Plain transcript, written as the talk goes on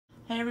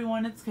Hey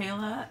everyone, it's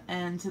Kayla,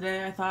 and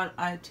today I thought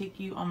I'd take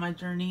you on my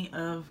journey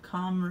of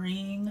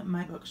KonMariing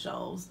my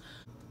bookshelves.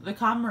 The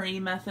KonMari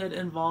method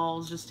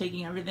involves just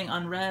taking everything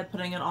unread,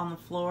 putting it on the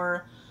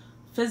floor,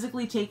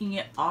 physically taking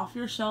it off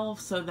your shelf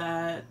so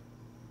that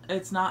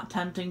it's not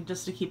tempting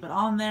just to keep it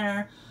on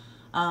there,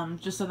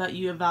 just so that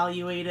you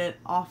evaluate it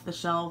off the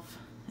shelf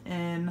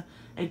in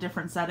a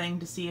different setting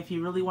to see if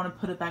you really want to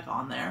put it back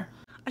on there.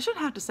 I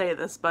shouldn't have to say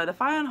this, but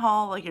if I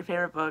unhaul like your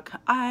favorite book,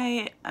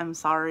 I am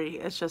sorry.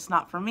 It's just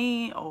not for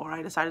me, or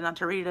I decided not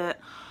to read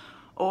it,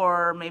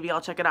 or maybe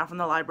I'll check it out from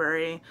the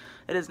library.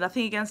 It is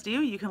nothing against you.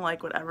 You can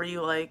like whatever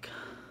you like.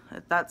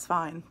 That's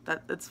fine.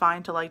 It's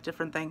fine to like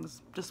different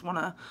things. Just want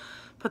to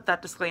put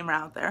that disclaimer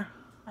out there.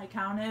 I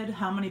counted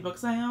how many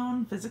books I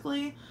own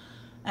physically,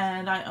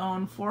 and I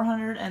own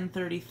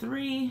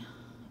 433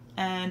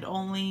 and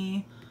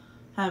only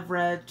have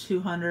read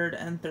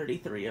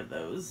 233 of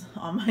those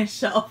on my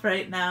shelf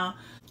right now.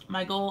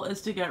 My goal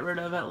is to get rid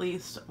of at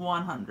least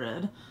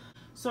 100.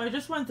 So I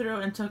just went through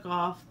and took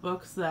off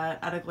books that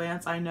at a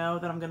glance I know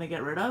that I'm going to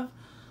get rid of.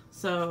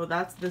 So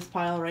that's this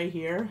pile right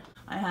here.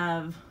 I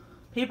have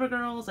Paper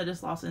Girls, I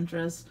just lost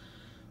interest.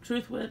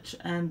 Truth Witch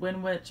and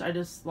Wind Witch, I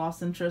just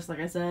lost interest, like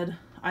I said.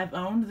 I've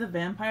owned the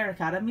Vampire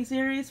Academy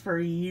series for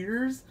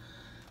years.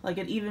 Like,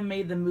 it even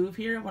made the move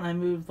here when I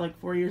moved like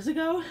 4 years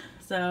ago.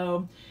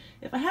 So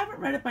if I haven't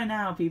read it by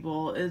now,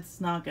 people, it's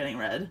not getting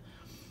read.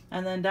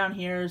 And then down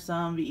here,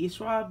 some V.E.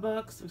 Schwab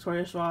books,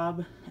 Victoria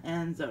Schwab,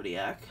 and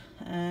Zodiac.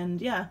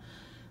 And yeah,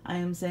 I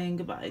am saying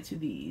goodbye to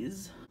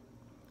these.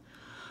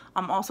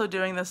 I'm also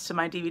doing this to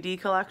my DVD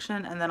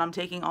collection, and then I'm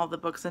taking all the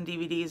books and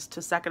DVDs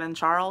to Second and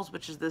Charles,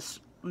 which is this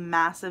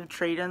massive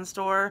trade-in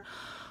store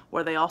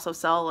where they also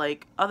sell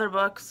like other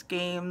books,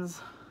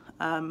 games,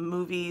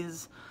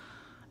 movies,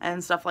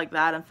 and stuff like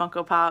that, and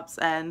Funko Pops,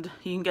 and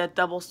you can get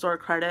double store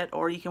credit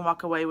or you can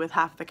walk away with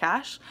half the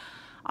cash.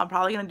 I'm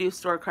probably going to do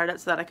store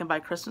credit so that I can buy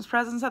Christmas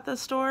presents at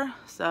this store.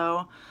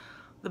 So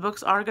the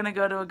books are going to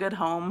go to a good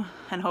home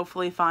and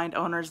hopefully find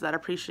owners that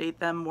appreciate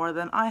them more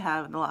than I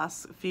have in the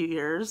last few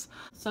years.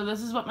 So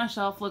this is what my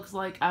shelf looks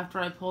like after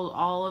I pulled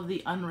all of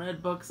the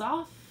unread books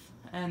off,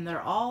 and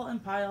they're all in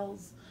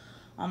piles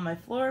on my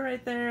floor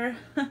right there.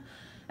 And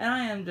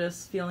I am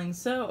just feeling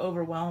so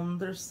overwhelmed.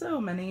 There's so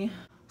many.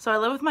 So I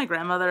live with my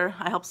grandmother,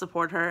 I help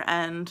support her,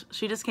 and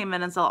she just came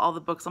in and saw all the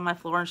books on my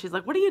floor, and she's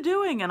like, what are you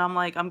doing? And I'm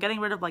like, I'm getting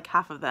rid of like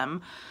half of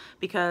them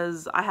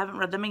because I haven't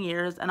read them in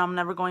years and I'm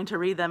never going to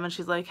read them. And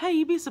she's like, hey,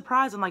 you'd be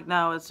surprised. I'm like,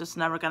 no, it's just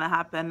never gonna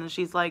happen. And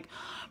she's like,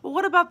 well,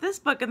 what about this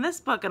book and this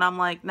book? And I'm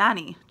like,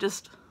 Nanny,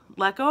 just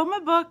let go of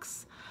my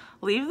books,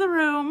 leave the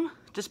room,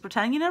 just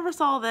pretend you never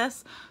saw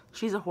this.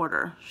 She's a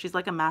hoarder. She's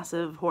like a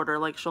massive hoarder.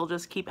 Like, she'll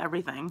just keep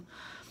everything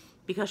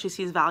because she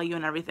sees value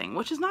in everything,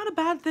 which is not a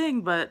bad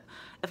thing, but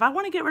if I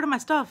want to get rid of my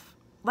stuff,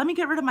 let me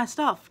get rid of my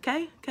stuff,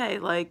 okay? Okay,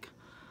 like,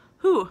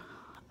 who?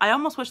 I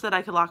almost wish that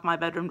I could lock my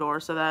bedroom door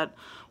so that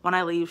when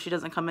I leave, she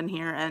doesn't come in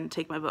here and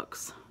take my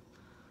books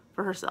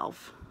for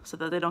herself so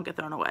that they don't get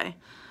thrown away.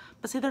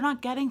 But see, they're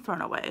not getting thrown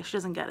away. She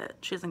doesn't get it.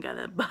 She doesn't get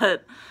it.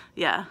 But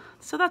yeah,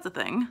 so that's a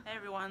thing. Hey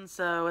everyone,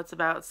 so it's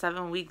about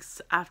 7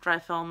 weeks after I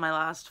filmed my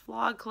last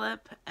vlog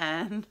clip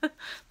and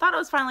thought it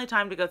was finally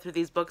time to go through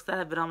these books that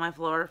have been on my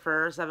floor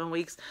for 7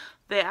 weeks.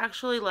 They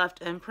actually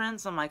left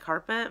imprints on my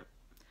carpet.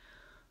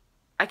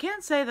 I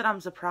can't say that I'm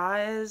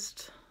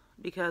surprised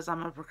because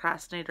I'm a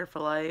procrastinator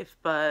for life,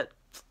 but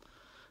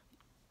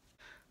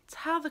it's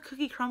how the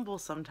cookie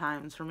crumbles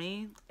sometimes for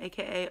me,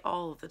 aka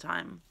all of the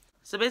time.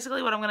 So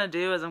basically what I'm going to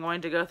do is I'm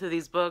going to go through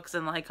these books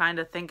and like kind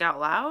of think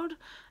out loud,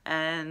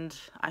 and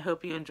I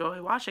hope you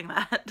enjoy watching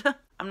that.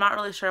 I'm not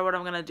really sure what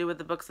I'm going to do with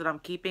the books that I'm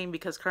keeping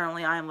because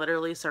currently I am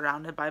literally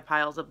surrounded by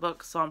piles of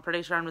books, so I'm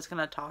pretty sure I'm just going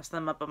to toss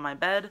them up on my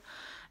bed,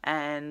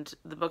 and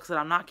the books that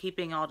I'm not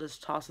keeping I'll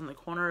just toss in the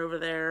corner over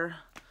there.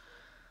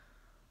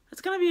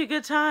 It's going to be a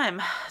good time.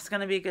 It's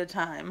going to be a good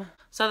time.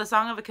 So the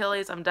Song of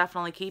Achilles I'm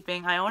definitely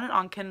keeping. I own it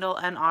on Kindle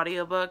and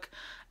audiobook,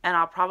 and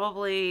I'll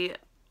probably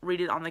read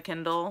it on the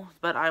Kindle,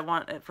 but I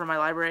want it for my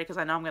library because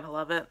I know I'm going to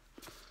love it.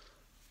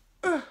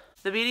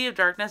 The Beauty of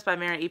Darkness by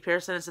Mary E.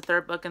 Pearson is the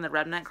third book in the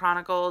Remnant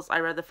Chronicles.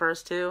 I read the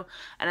first two,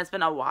 and it's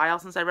been a while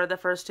since I read the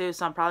first two,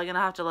 so I'm probably going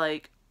to have to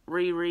like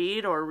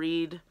reread or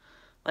read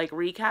like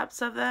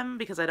recaps of them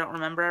because I don't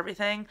remember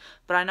everything.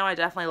 But I know I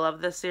definitely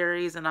love this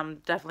series, and I'm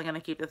definitely going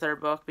to keep the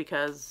third book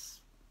because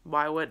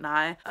why wouldn't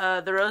I?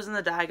 The Rose and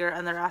the Dagger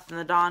and the Wrath and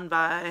the Dawn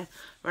by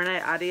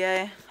Renee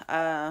Ahdieh.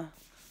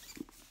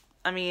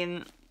 I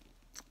mean,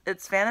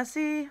 it's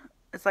fantasy.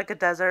 It's like a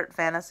desert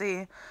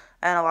fantasy,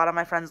 and a lot of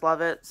my friends love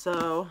it,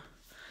 so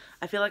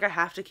I feel like I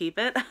have to keep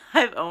it.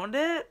 I've owned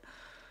it.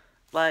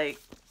 Like,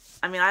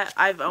 I mean,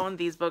 I've owned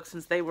these books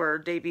since they were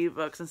debut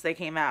books, since they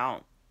came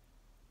out.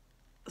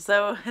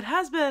 So it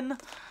has been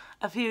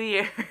a few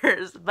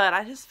years, but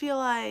I just feel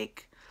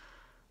like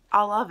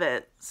I'll love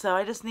it. So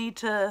I just need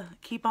to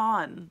keep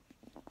on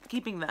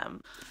keeping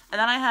them. And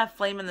then I have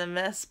Flame in the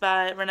Mist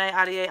by Renee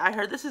Ahdieh. I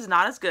heard this is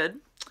not as good,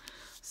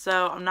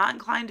 so I'm not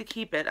inclined to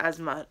keep it as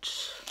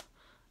much.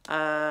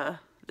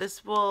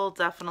 This will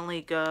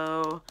definitely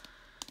go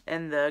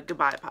in the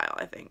goodbye pile,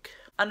 I think.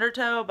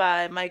 Undertow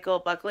by Michael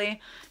Buckley.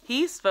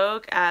 He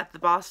spoke at the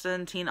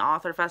Boston Teen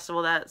Author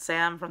Festival that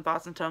Sam from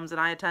Thoughts On Tomes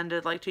and I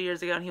attended like 2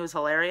 years ago, and he was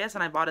hilarious,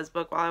 and I bought his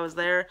book while I was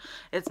there.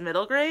 It's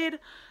middle grade,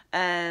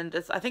 and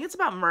I think it's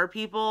about mer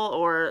people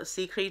or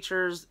sea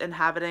creatures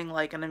inhabiting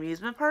like an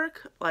amusement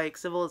park, like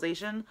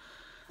Civilization.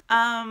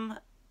 I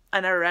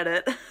never read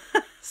it,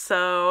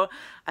 so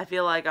I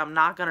feel like I'm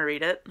not gonna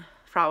read it,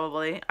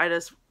 probably. I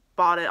just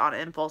bought it on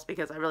impulse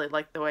because I really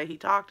liked the way he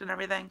talked and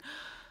everything.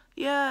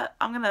 Yeah,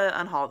 I'm gonna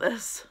unhaul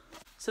this.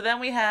 So then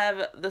we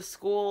have the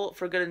School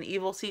for Good and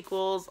Evil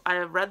sequels. I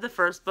have read the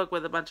first book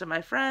with a bunch of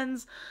my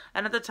friends,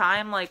 and at the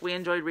time, like, we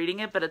enjoyed reading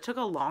it, but it took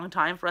a long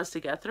time for us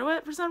to get through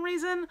it for some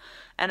reason,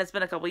 and it's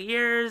been a couple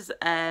years,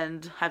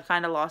 and I've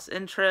kind of lost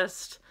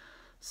interest,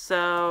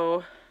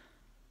 so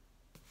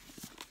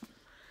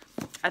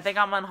I think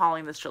I'm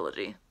unhauling this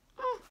trilogy.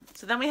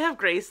 So then we have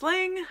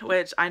Graceling,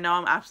 which I know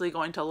I'm absolutely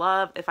going to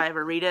love if I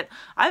ever read it.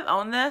 I've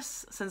owned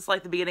this since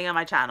like the beginning of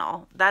my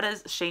channel. That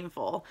is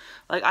shameful.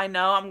 Like, I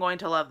know I'm going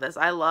to love this.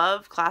 I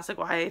love classic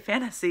YA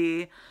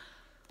fantasy.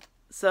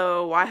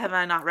 So why haven't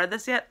I not read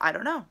this yet? I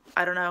don't know.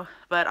 I don't know.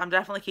 But I'm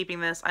definitely keeping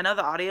this. I know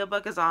the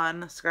audiobook is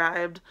on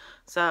Scribed,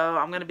 so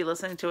I'm going to be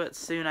listening to it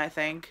soon, I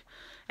think.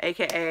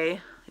 AKA,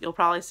 you'll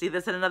probably see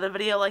this in another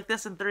video like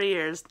this in 3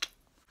 years.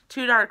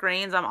 Two Dark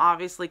Reigns I'm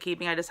obviously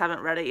keeping. I just haven't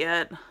read it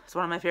yet. It's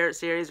one of my favorite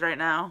series right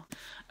now.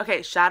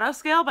 Okay, Shadow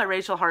Scale by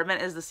Rachel Hartman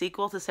is the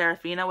sequel to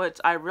Seraphina, which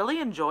I really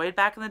enjoyed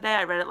back in the day.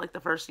 I read it like the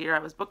first year I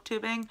was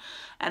booktubing,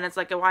 and it's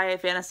like a YA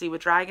fantasy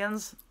with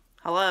dragons.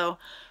 Hello.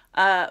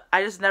 I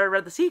just never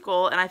read the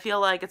sequel, and I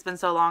feel like it's been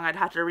so long I'd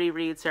have to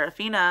reread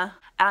Seraphina.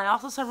 And I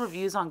also saw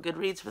reviews on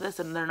Goodreads for this,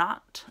 and they're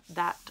not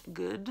that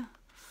good.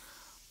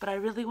 But I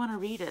really want to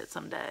read it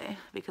someday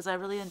because I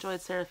really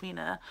enjoyed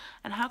Seraphina.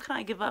 And how can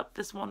I give up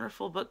this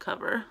wonderful book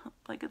cover?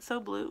 Like, it's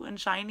so blue and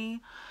shiny.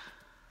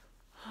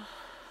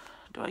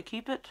 Do I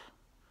keep it?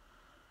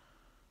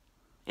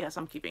 Yes,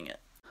 I'm keeping it.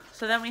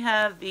 So then we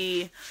have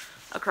the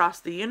Across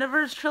the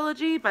Universe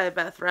trilogy by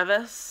Beth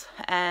Revis.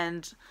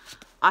 And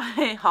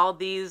I hauled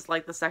these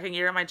like the second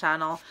year of my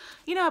channel.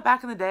 You know,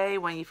 back in the day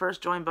when you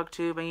first joined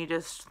BookTube and you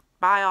just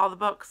buy all the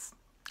books.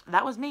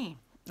 That was me.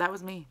 That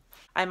was me.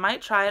 I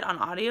might try it on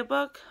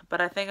audiobook,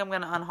 but I think I'm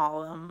going to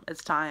unhaul them.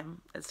 It's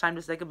time. It's time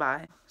to say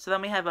goodbye. So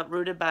then we have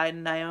Uprooted by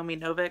Naomi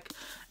Novik,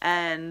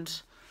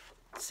 and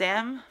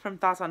Sam from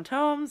Thoughts on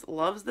Tomes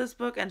loves this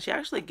book, and she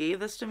actually gave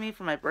this to me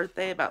for my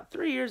birthday about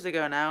 3 years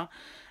ago now,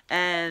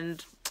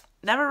 and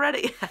never read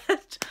it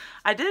yet.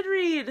 I did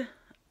read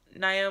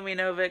Naomi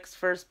Novik's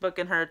first book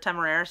in her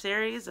Temeraire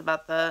series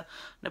about the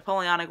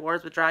Napoleonic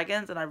Wars with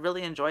Dragons, and I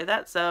really enjoyed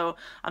that, so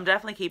I'm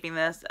definitely keeping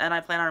this, and I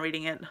plan on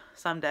reading it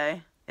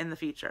someday in the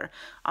future.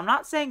 I'm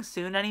not saying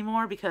soon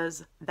anymore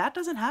because that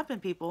doesn't happen,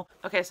 people.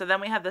 Okay, so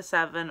then we have the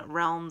Seven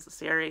Realms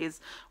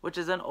series, which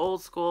is an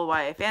old school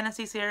YA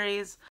fantasy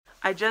series.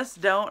 I just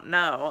don't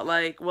know,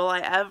 like, will I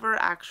ever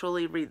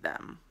actually read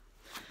them?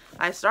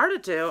 I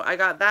started to. I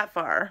got that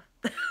far.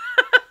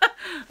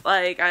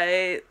 Like,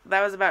 that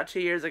was about 2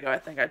 years ago, I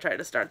think I tried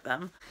to start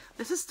them.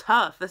 This is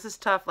tough. This is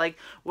tough. Like,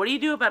 what do you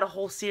do about a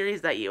whole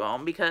series that you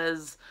own?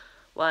 Because,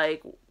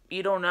 like,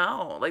 you don't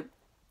know. Like,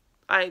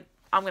 I'm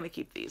gonna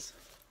keep these.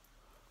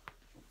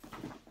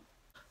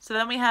 So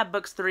then we have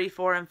books 3,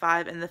 4, and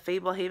 5 in the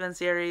Fablehaven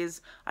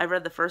series. I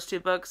read the first 2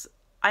 books.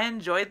 I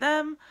enjoyed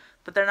them,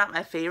 but they're not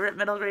my favorite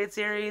middle grade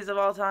series of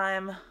all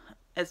time.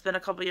 It's been a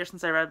couple years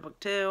since I read book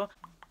 2.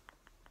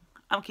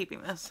 I'm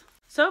keeping this.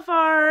 So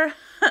far,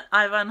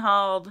 I've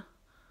unhauled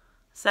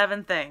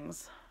 7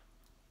 things,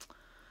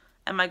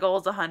 and my goal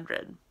is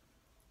 100.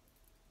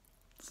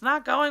 It's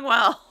not going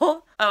well.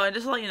 Oh, and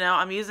just to let you know,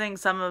 I'm using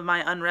some of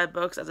my unread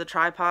books as a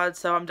tripod,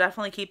 so I'm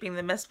definitely keeping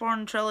the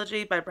Mistborn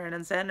trilogy by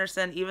Brandon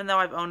Sanderson, even though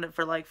I've owned it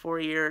for like 4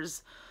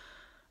 years.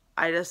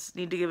 I just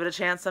need to give it a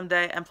chance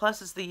someday, and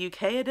plus it's the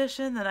UK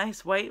edition, the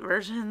nice white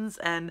versions,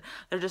 and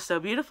they're just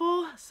so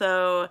beautiful,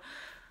 so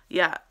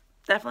yeah,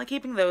 definitely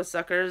keeping those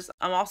suckers.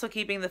 I'm also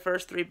keeping the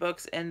first 3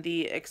 books in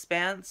the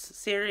Expanse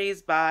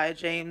series by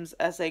James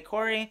S.A.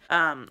 Corey.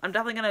 I'm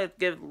definitely going to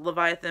give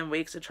Leviathan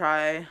Wakes a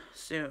try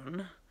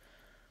soon.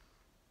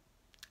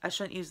 I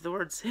shouldn't use the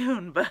word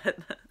soon, but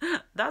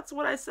that's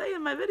what I say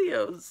in my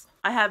videos.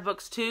 I have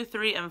books 2,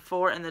 3, and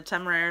 4 in the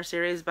Temeraire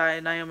series by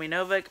Naomi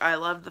Novik. I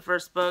loved the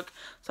first book,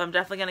 so I'm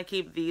definitely going to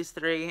keep these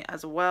 3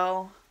 as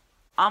well.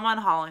 I'm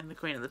unhauling The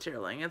Queen of the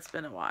Tierling. It's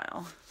been a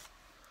while.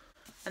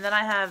 And then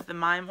I have The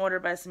Mime Order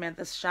by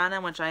Samantha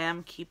Shannon, which I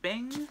am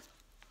keeping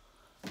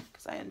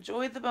because I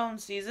enjoyed the Bone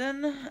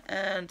Season,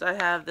 and I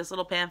have this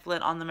little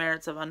pamphlet on the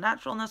merits of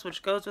unnaturalness,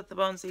 which goes with the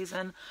Bone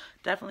Season.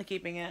 Definitely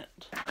keeping it.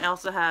 I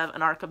also have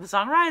An Arc of the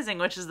Song Rising,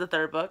 which is the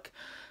 3rd book.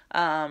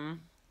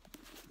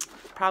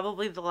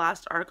 Probably the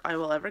last arc I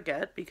will ever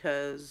get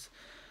because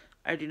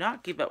I do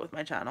not keep up with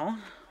my channel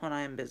when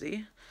I am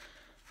busy.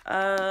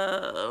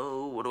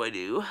 What do I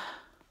do?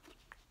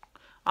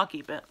 I'll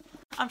keep it.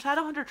 I'm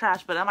Shadowhunter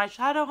trash, but am I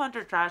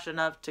Shadowhunter trash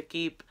enough to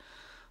keep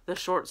the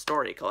short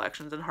story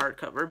collections in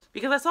hardcover?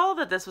 Because I saw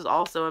that this was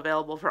also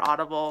available for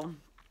Audible,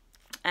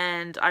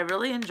 and I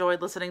really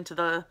enjoyed listening to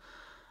the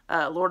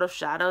Lord of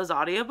Shadows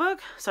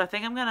audiobook, so I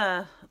think I'm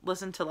gonna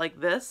listen to like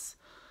this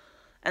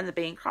and the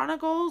Bane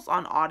Chronicles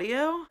on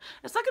audio.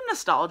 It's like a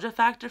nostalgia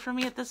factor for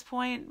me at this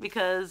point,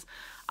 because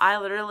I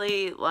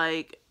literally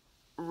like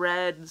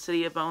read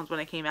City of Bones when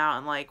it came out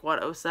in like,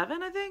 what,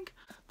 07, I think?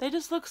 They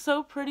just look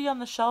so pretty on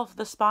the shelf.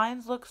 The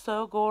spines look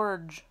so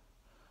gorge.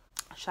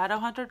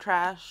 Shadowhunter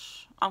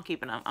trash. I'm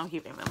keeping them. I'm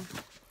keeping them.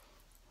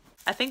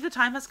 I think the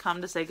time has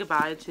come to say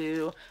goodbye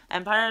to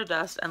Empire of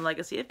Dust and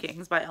Legacy of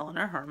Kings by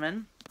Eleanor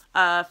Herman.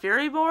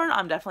 Furyborn,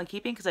 I'm definitely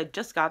keeping because I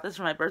just got this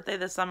for my birthday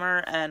this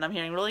summer and I'm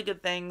hearing really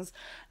good things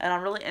and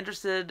I'm really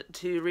interested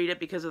to read it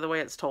because of the way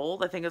it's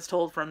told. I think it's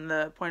told from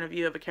the point of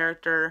view of a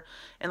character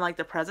in like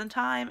the present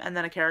time and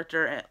then a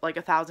character like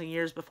 1,000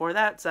 years before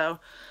that, so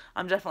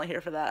I'm definitely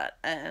here for that.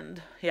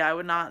 And yeah, I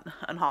would not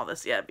unhaul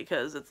this yet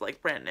because it's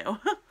like brand new.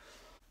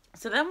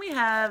 So then we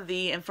have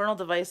the Infernal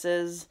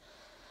Devices.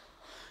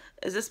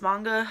 Is this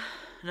manga?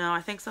 No,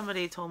 I think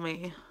somebody told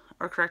me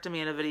or corrected me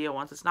in a video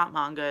once. It's not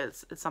manga,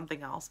 it's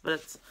something else, but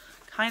it's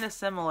kind of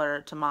similar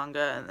to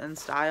manga in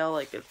style.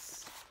 Like it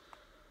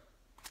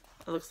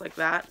looks like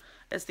that.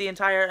 It's the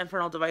entire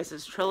Infernal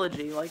Devices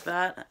trilogy like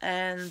that.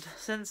 And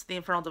since the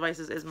Infernal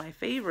Devices is my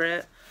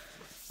favorite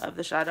of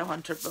the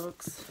Shadowhunter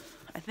books,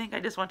 I think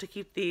I just want to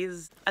keep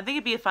these. I think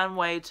it'd be a fun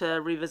way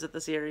to revisit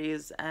the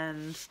series,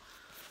 and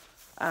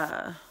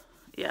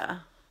yeah.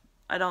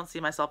 I don't see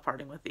myself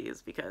parting with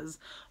these because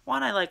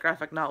 1, I like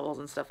graphic novels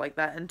and stuff like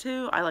that, and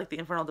 2, I like the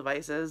Infernal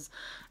Devices,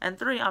 and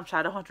 3, I'm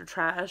Shadowhunter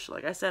trash.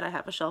 Like I said, I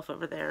have a shelf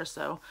over there,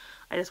 so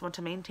I just want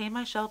to maintain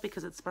my shelf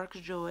because it sparks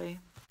joy.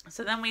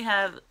 So then we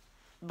have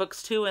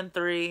books 2 and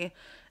 3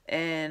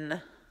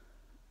 in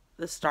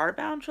the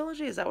Starbound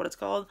trilogy. Is that what it's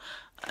called?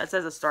 It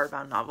says a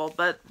Starbound novel,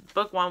 but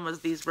book 1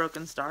 was These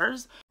Broken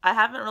Stars. I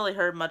haven't really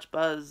heard much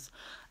buzz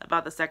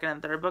about the 2nd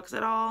and 3rd books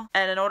at all,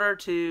 and in order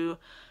to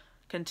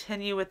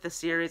continue with the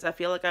series, I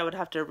feel like I would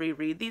have to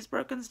reread These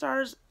Broken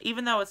Stars,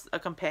 even though it's a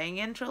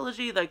companion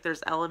trilogy. Like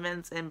there's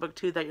elements in book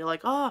 2 that you're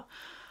like, oh,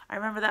 I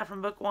remember that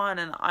from book 1,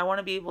 and I want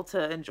to be able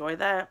to enjoy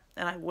that,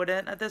 and I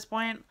wouldn't at this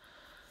point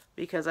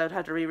because I would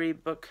have to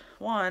reread book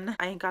 1.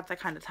 I ain't got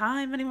that kind of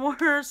time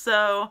anymore,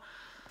 so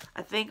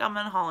I think I'm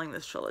unhauling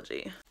this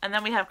trilogy. And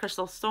then we have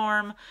Crystal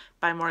Storm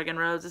by Morgan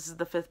Rhodes. This is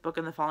the 5th book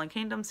in the Fallen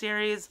Kingdom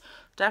series.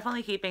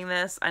 Definitely keeping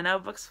this. I know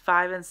books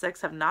 5 and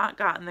 6 have not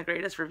gotten the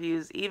greatest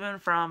reviews, even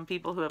from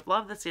people who have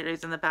loved the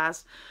series in the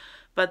past,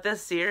 but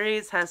this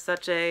series has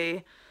such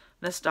a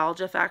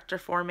nostalgia factor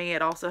for me.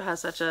 It also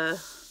has such a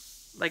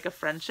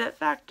friendship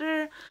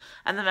factor,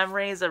 and the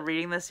memories of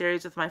reading this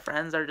series with my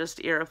friends are just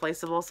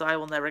irreplaceable, so I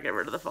will never get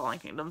rid of the Fallen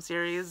Kingdom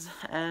series.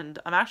 And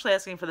I'm actually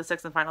asking for the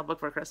 6th and final book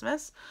for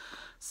Christmas,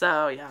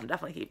 so yeah, I'm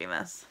definitely keeping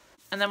this.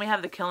 And then we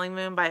have The Killing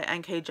Moon by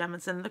N.K.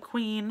 Jemisin, the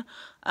Queen.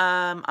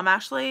 I'm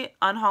actually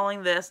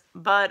unhauling this,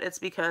 but it's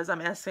because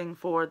I'm asking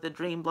for the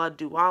Dream Blood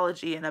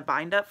duology in a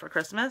bind-up for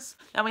Christmas.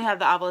 Then we have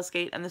The Obelisk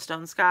Gate and The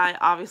Stone Sky.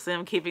 Obviously,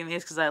 I'm keeping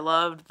these because I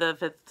loved the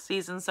 5th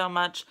season so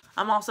much.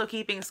 I'm also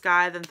keeping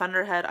Sky, then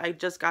Thunderhead. I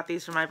just got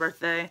these for my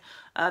birthday.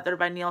 They're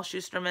by Neil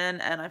Shusterman,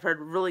 and I've heard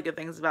really good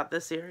things about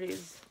this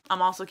series.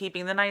 I'm also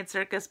keeping The Night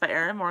Circus by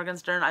Erin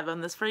Morgenstern. I've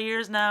owned this for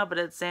years now, but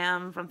it's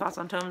Sam from Thoughts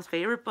on Tomes'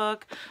 favorite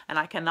book, and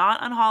I cannot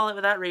unhaul it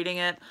without reading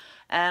it.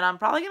 And I'm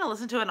probably going to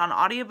listen to it on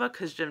audiobook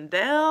because Jim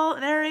Dale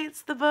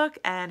narrates the book,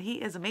 and he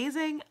is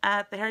amazing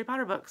at the Harry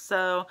Potter books.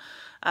 So,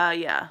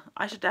 yeah,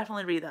 I should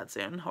definitely read that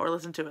soon, or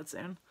listen to it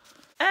soon.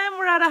 And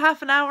we're at a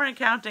half an hour and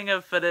counting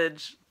of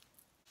footage.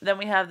 Then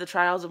we have The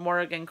Trials of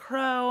Morrigan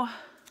Crow.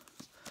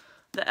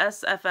 The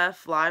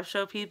SFF live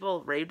show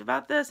people raved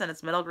about this, and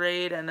it's middle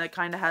grade, and it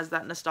kind of has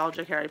that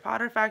nostalgic Harry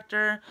Potter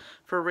factor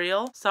for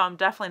real. So I'm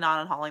definitely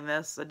not unhauling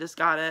this. I just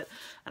got it,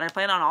 and I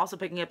plan on also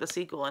picking up the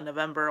sequel in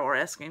November or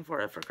asking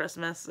for it for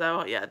Christmas.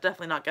 So yeah,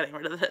 definitely not getting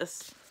rid of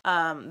this.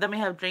 Then we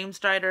have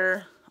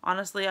Dreamstrider.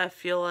 Honestly, I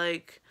feel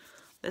like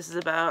this is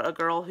about a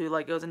girl who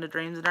like goes into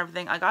dreams and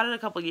everything. I got it a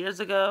couple years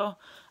ago.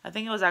 I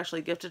think it was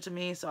actually gifted to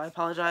me, so I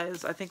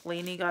apologize. I think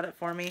Lainey got it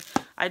for me.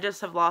 I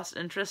just have lost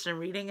interest in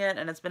reading it,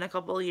 and it's been a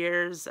couple of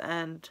years,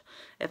 and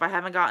if I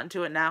haven't gotten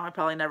to it now, I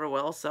probably never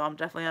will, so I'm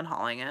definitely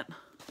unhauling it.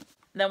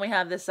 Then we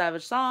have This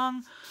Savage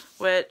Song,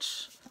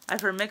 which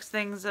I've heard mixed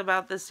things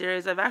about this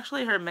series. I've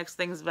actually heard mixed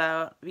things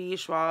about V.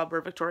 Schwab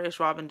or Victoria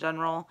Schwab in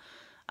general.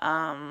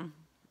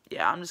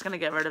 Yeah, I'm just going to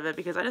get rid of it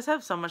because I just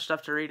have so much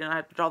stuff to read, and I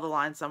have to draw the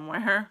line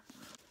somewhere.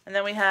 And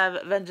then we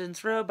have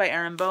Vengeance Road by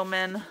Aaron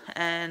Bowman,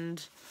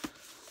 and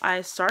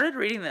I started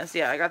reading this.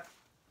 Yeah, I got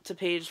to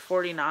page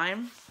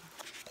 49,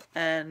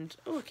 and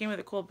oh, it came with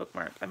a cool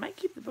bookmark. I might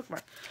keep the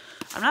bookmark.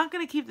 I'm not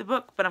going to keep the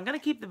book, but I'm going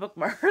to keep the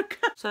bookmark.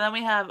 So then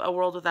we have A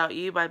World Without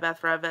You by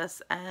Beth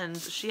Revis, and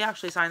she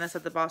actually signed this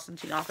at the Boston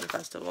Teen Author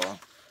Festival.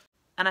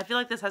 And I feel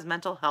like this has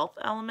mental health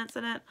elements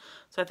in it,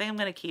 so I think I'm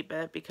going to keep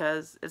it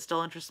because it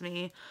still interests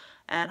me,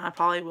 and I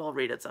probably will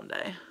read it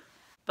someday.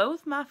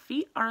 Both My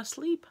Feet Are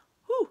Asleep.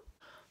 Whew.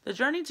 The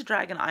Journey to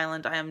Dragon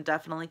Island I am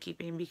definitely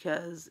keeping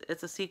because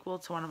it's a sequel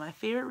to one of my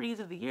favorite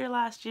reads of the year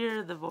last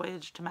year, The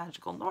Voyage to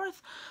Magical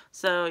North.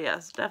 So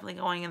yes, definitely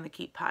going in the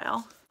keep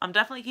pile. I'm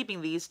definitely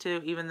keeping these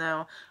two even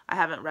though I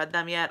haven't read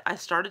them yet. I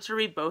started to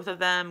read both of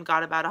them,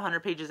 got about 100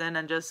 pages in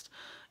and just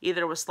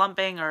either was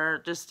slumping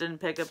or just didn't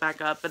pick it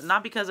back up, but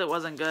not because it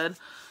wasn't good.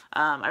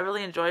 I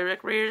really enjoy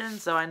Rick Riordan,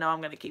 so I know I'm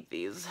going to keep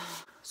these.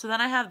 So then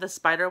I have the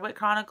Spiderwick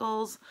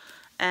Chronicles,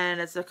 and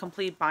it's a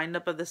complete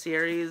bind-up of the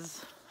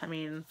series. I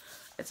mean,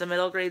 it's a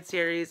middle grade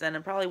series, and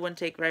it probably wouldn't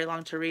take very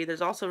long to read.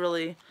 There's also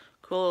really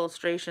cool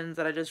illustrations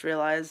that I just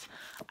realized.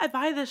 I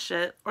buy this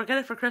shit, or get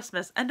it for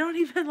Christmas, and don't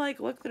even, like,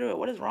 look through it.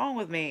 What is wrong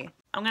with me?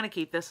 I'm going to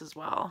keep this as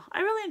well.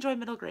 I really enjoy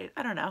middle grade.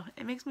 I don't know.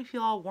 It makes me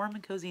feel all warm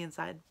and cozy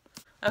inside.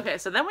 Okay,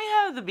 so then we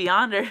have the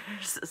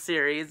Beyonders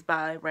series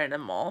by Brandon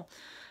Mull.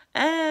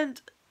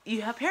 And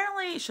you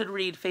apparently should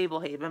read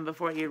Fablehaven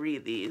before you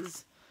read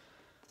these.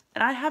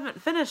 And I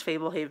haven't finished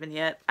Fablehaven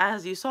yet,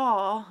 as you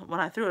saw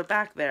when I threw it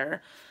back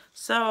there.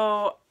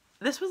 So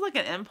this was like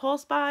an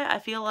impulse buy. I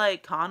feel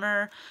like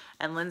Connor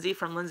and Lindsay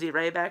from Lindsay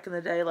Ray back in the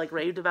day like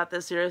raved about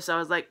this series. So I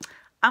was like,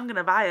 I'm going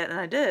to buy it. And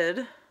I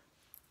did.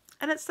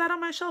 And it's sat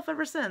on my shelf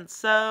ever since.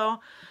 So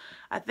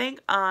I think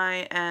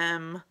I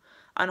am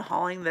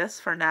unhauling this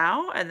for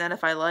now, and then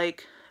if I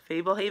like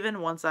Fablehaven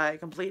once I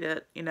complete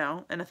it, you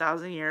know, in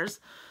 1,000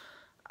 years,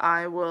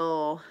 I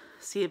will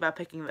see about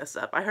picking this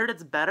up. I heard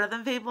it's better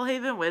than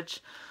Fablehaven, which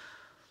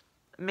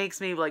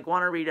makes me like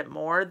want to read it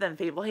more than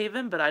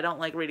Fablehaven, but I don't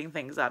like reading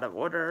things out of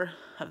order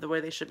of the way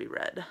they should be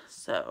read.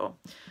 So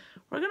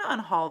we're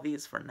gonna unhaul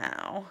these for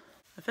now.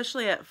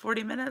 Officially at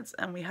 40 minutes,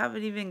 and we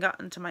haven't even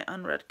gotten to my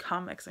unread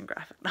comics and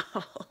graphic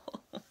novels.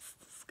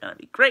 This is gonna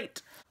be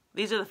great.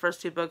 These are the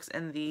first two books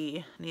in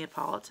the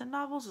Neapolitan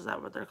novels. Is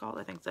that what they're called?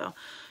 I think so.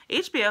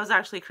 HBO is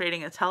actually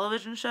creating a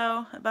television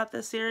show about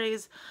this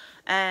series,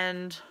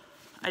 and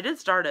I did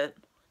start it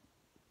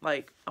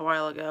like a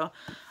while ago.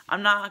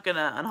 I'm not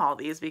gonna unhaul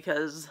these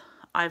because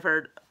I've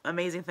heard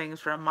amazing things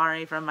from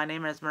Mari from My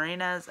Name is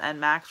Marina's and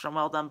Max from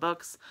Well Done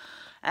Books,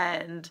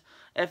 and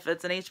if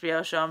it's an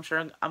HBO show, I'm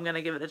sure I'm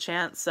gonna give it a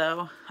chance.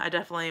 So I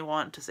definitely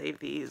want to save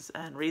these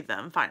and read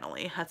them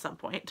finally at some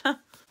point.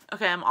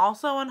 Okay, I'm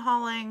also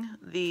unhauling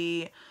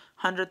the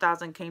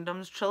 100,000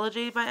 Kingdoms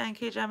trilogy by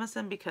N.K.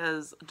 Jemisin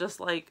because just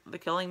like The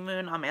Killing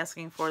Moon, I'm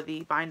asking for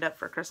the bind up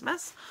for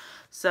Christmas.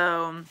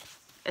 So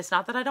it's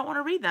not that I don't want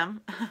to read them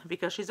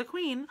because she's a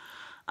queen.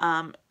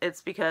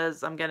 It's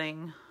because I'm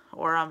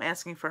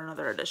asking for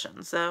another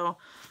edition. So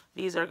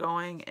these are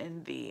going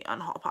in the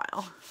unhaul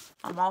pile.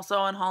 I'm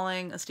also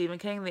unhauling Stephen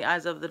King, The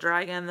Eyes of the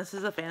Dragon. This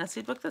is a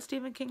fantasy book that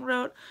Stephen King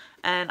wrote,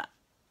 and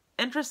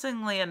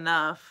interestingly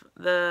enough,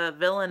 the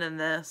villain in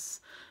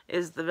this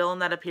is the villain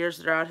that appears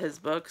throughout his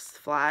books,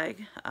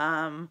 Flag.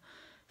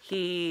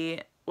 He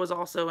was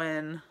also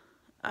in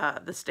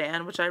The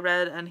Stand, which I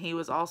read, and he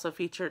was also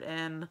featured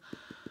in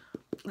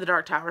the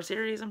Dark Tower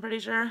series, I'm pretty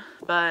sure.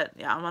 But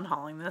yeah, I'm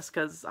unhauling this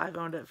because I've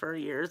owned it for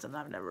years and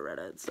I've never read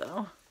it,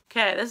 so.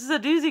 Okay, this is a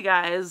doozy,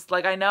 guys.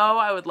 Like, I know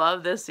I would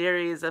love this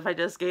series if I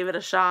just gave it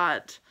a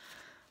shot,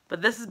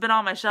 but this has been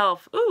on my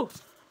shelf. Ooh!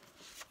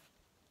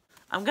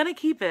 I'm gonna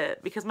keep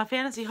it because my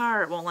fantasy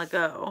heart won't let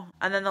go.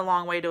 And then The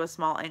Long Way to a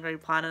Small Angry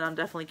Planet I'm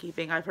definitely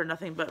keeping. I've heard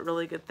nothing but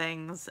really good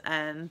things,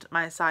 and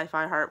my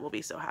sci-fi heart will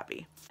be so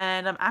happy.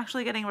 And I'm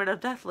actually getting rid of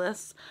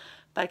Deathless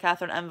by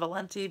Catherine M.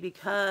 Valenti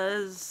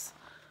because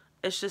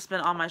it's just been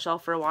on my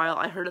shelf for a while.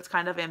 I heard it's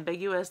kind of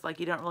ambiguous, like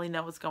you don't really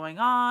know what's going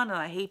on, and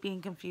I hate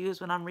being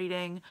confused when I'm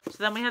reading.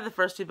 So then we have the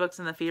first two books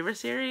in the Fever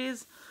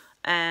series,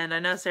 and I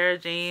know Sarah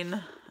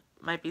Jane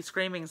might be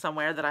screaming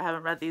somewhere that I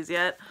haven't read these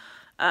yet.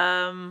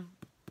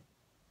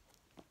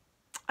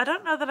 I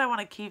don't know that I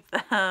want to keep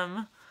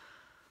them.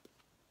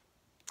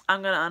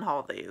 I'm going to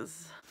unhaul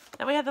these.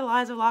 Then we have The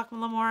Lies of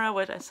Lachlan Lamora,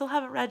 which I still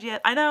haven't read yet.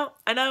 I know.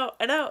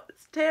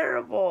 It's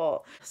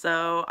terrible.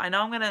 So I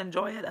know I'm going to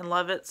enjoy it and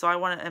love it, so I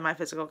want it in my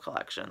physical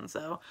collection.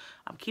 So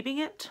I'm keeping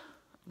it.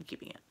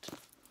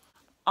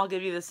 I'll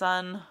Give You the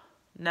Sun.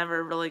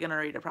 Never really going to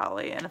read it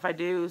probably. And if I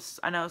do,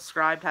 I know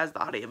Scribed has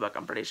the audiobook,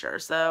 I'm pretty sure.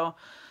 So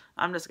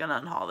I'm just going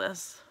to unhaul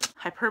this.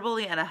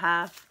 Hyperbole and a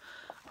Half.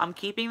 I'm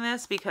keeping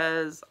this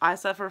because I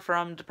suffer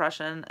from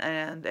depression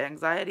and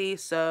anxiety,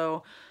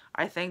 so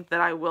I think that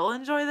I will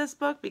enjoy this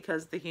book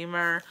because the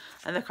humor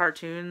and the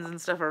cartoons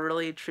and stuff are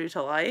really true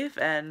to life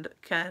and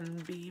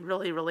can be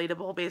really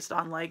relatable based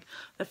on like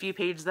the few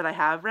pages that I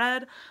have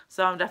read,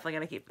 so I'm definitely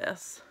going to keep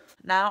this.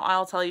 Now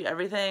I'll tell you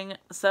everything.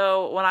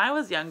 So when I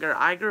was younger,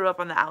 I grew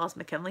up on the Alice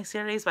McKinley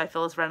series by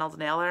Phyllis Reynolds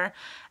Naylor,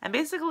 and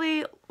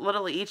basically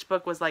literally each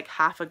book was like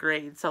half a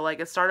grade. So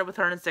like it started with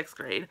her in 6th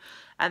grade,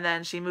 and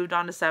then she moved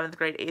on to 7th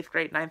grade, 8th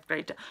grade, 9th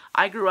grade.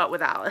 I grew up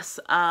with Alice.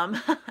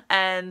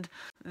 And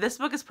this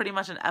book is pretty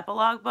much an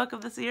epilogue book of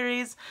the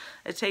series.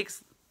 It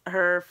takes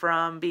her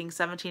from being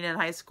 17 in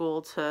high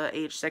school to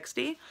age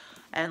 60.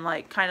 And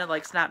like kind of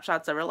like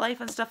snapshots of her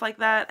life and stuff like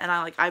that. And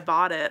I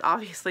bought it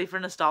obviously for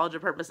nostalgia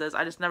purposes.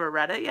 I just never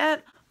read it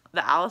yet.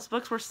 The Alice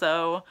books were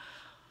so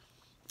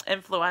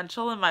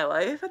influential in my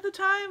life at the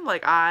time.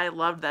 Like I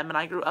loved them and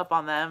I grew up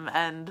on them,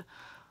 and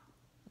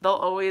they'll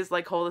always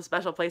like hold a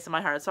special place in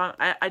my heart. So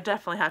I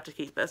definitely have to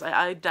keep this.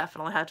 I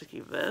definitely have to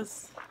keep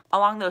this.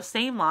 Along those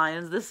same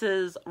lines, this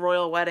is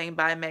Royal Wedding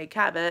by Meg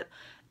Cabot.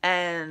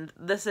 And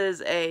this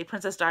is a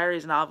Princess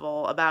Diaries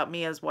novel about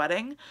Mia's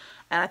wedding.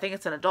 And I think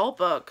it's an adult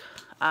book.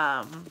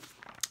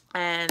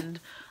 And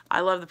I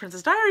love the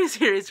Princess Diaries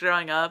series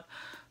growing up.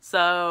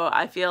 So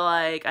I feel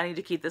like I need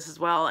to keep this as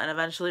well and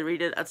eventually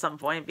read it at some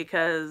point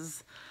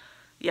because,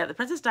 yeah, the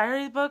Princess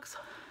Diaries books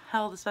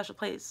held a special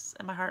place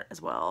in my heart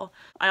as well.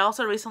 I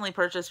also recently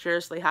purchased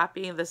Furiously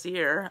Happy this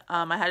year.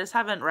 I just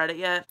haven't read it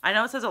yet. I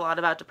know it says a lot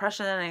about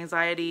depression and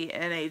anxiety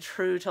in a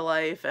true to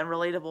life and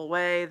relatable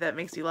way that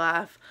makes you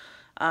laugh.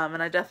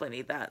 And I definitely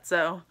need that.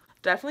 So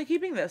definitely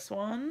keeping this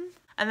one.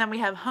 And then we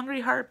have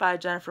Hungry Heart by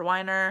Jennifer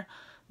Weiner.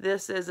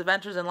 This is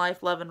Adventures in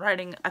Life, Love, and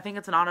Writing. I think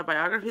it's an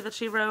autobiography that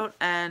she wrote,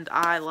 and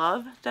I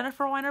love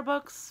Jennifer Weiner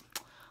books.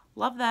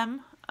 Love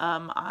them.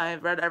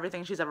 I've read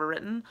everything she's ever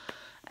written,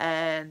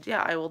 and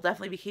yeah, I will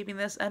definitely be keeping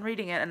this and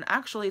reading it. And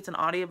actually, it's an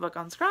audiobook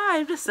on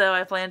Scribd, so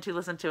I plan to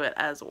listen to it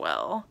as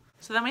well.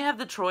 So then we have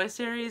the Troy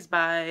series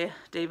by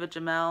David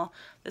Jamel.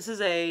 This is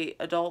a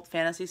adult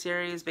fantasy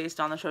series based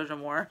on the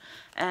Trojan War,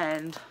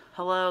 and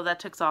hello,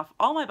 that ticks off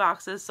all my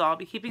boxes, so I'll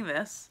be keeping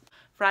this.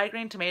 Fried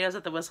Green Tomatoes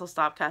at the Whistle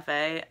Stop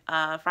Cafe.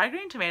 Fried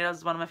Green Tomatoes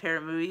is one of my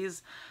favorite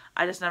movies.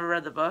 I just never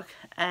read the book,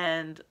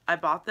 and I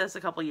bought this a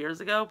couple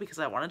years ago because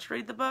I wanted to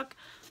read the book.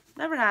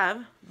 Never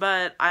have,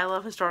 but I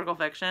love historical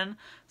fiction,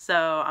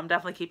 so I'm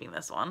definitely keeping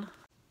this one.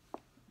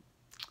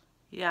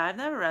 Yeah, I've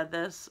never read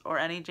this, or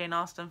any Jane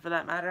Austen for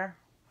that matter.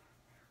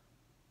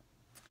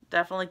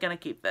 Definitely gonna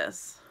keep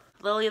this.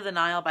 Lily of the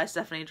Nile by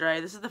Stephanie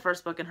Dre. This is the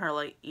first book in her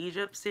like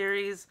Egypt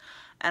series,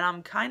 and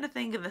I'm kind of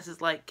thinking this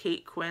is like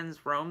Kate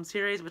Quinn's Rome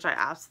series, which I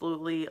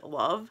absolutely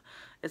love.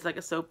 It's like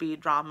a soapy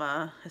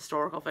drama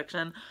historical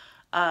fiction.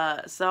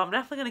 So I'm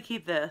definitely gonna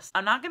keep this.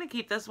 I'm not gonna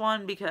keep this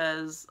one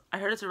because I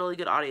heard it's a really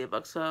good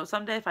audiobook, so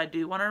someday if I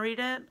do want to read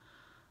it,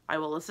 I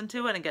will listen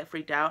to it and get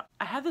freaked out.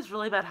 I have this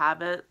really bad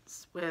habit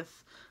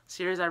with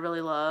series I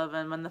really love,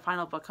 and when the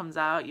final book comes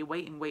out, you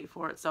wait and wait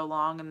for it so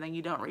long, and then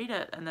you don't read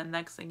it, and then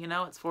next thing you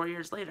know, it's 4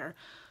 years later.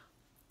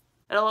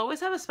 It'll always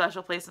have a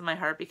special place in my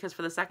heart because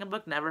for the second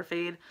book, Never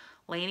Fade,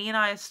 Lainey and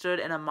I stood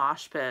in a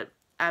mosh pit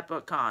at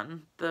BookCon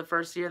the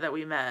first year that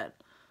we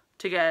met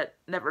to get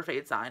Never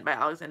Fade signed by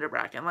Alexander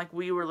Bracken. Like,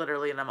 we were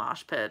literally in a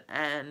mosh pit,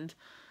 and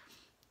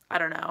I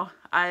don't know.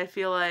 I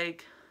feel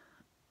like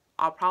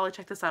I'll probably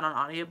check this out on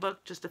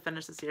audiobook just to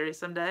finish the series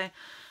someday.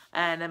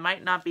 And it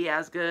might not be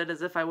as good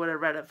as if I would have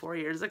read it 4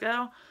 years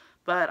ago,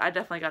 but I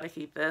definitely got to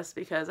keep this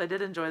because I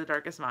did enjoy The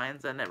Darkest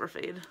Minds and Never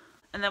Fade.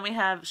 And then we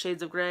have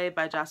Shades of Grey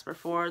by Jasper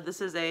Fforde. This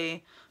is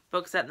a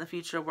book set in the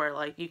future where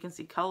like you can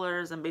see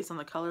colors, and based on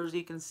the colors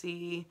you can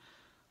see,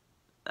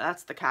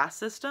 that's the caste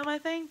system, I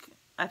think.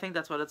 I think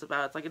that's what it's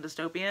about. It's like a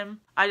dystopian.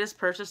 I just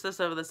purchased this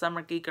over the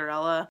summer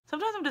Geekerella.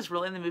 Sometimes I'm just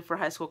really in the mood for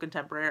high school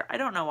contemporary. I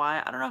don't know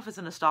why. I don't know if it's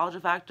a nostalgia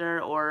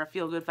factor or a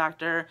feel-good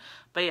factor.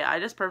 But yeah, I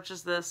just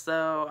purchased this,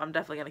 so I'm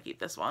definitely going to keep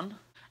this one.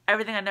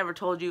 Everything I Never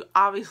Told You,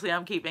 obviously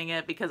I'm keeping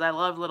it because I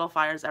love Little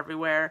Fires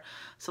Everywhere.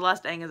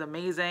 Celeste Ng is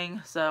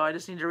amazing, so I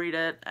just need to read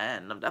it,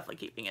 and I'm definitely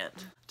keeping it.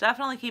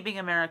 Definitely keeping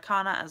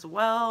Americana as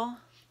well.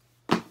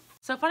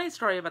 So funny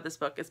story about this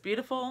book. It's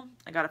beautiful.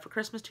 I got it for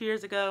Christmas 2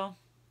 years ago.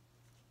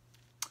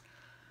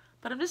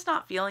 But I'm just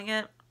not feeling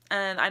it,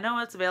 and I know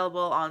it's available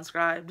on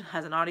Scribd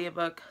as an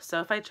audiobook, so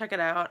if I check it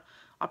out,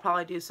 I'll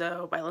probably do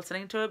so by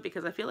listening to it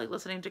because I feel like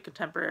listening to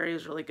contemporary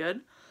is really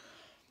good.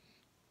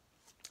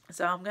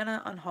 So I'm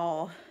gonna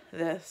unhaul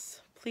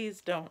this.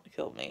 Please don't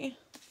kill me.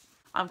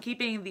 I'm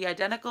keeping The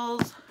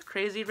Identicals,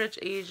 Crazy Rich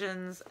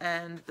Asians,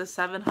 and The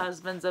Seven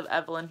Husbands of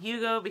Evelyn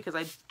Hugo because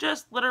I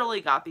just literally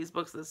got these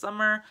books this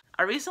summer.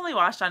 I recently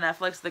watched on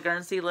Netflix the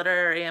Guernsey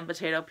Literary and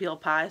Potato Peel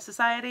Pie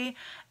Society,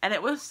 and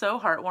it was so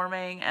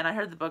heartwarming, and I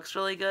heard the book's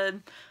really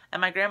good.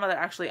 And my grandmother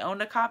actually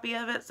owned a copy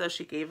of it, so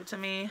she gave it to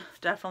me.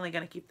 Definitely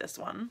gonna keep this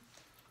one.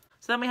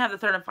 So then we have the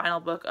third and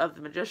final book of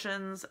The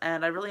Magicians,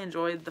 and I really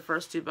enjoyed the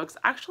first two books.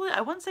 Actually,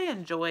 I wouldn't say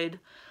enjoyed.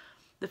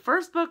 The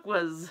first book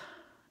was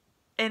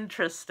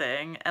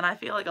interesting, and I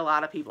feel like a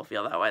lot of people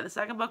feel that way. The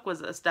second book was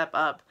a step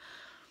up,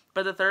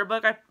 but the third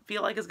book I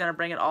feel like is going to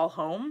bring it all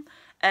home,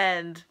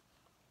 and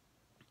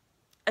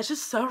it's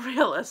just so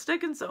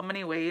realistic in so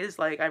many ways.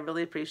 Like, I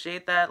really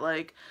appreciate that.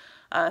 Like,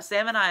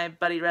 Sam and I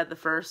buddy read the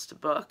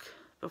first book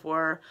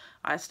before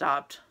I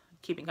stopped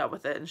keeping up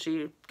with it, and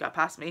she got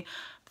past me,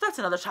 but that's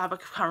another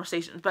topic of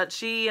conversation. But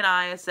she and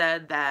I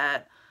said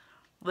that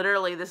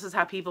literally this is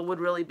how people would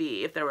really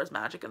be if there was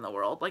magic in the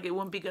world. Like, it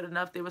wouldn't be good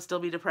enough. They would still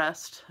be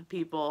depressed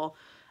people,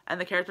 and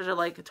the characters are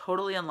like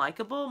totally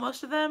unlikable,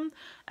 most of them,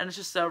 and it's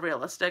just so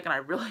realistic, and I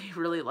really,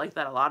 really like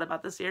that a lot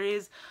about the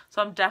series.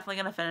 So I'm definitely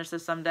going to finish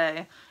this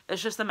someday.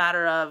 It's just a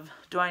matter of,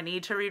 do I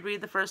need to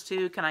reread the first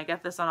two? Can I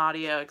get this on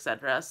audio,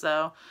 etc.?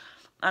 So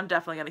I'm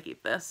definitely going to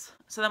keep this.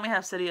 So then we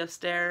have City of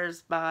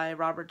Stairs by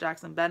Robert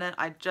Jackson Bennett.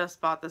 I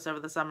just bought this over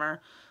the summer,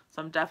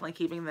 so I'm definitely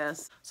keeping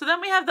this. So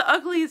then we have the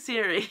Ugly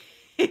series.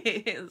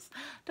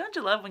 Don't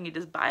you love when you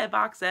just buy a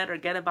box set or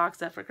get a box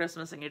set for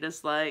Christmas and you're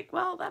just like,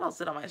 well, that'll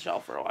sit on my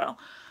shelf for a while.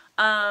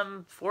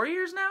 4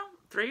 years now?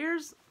 3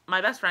 years?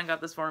 My best friend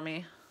got this for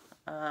me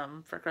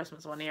for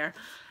Christmas one year.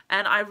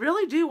 And I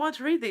really do want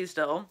to read these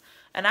still.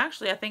 And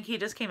actually, I think he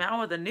just came out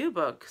with a new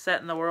book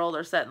set in the world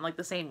or set in like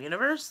the same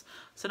universe.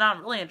 So now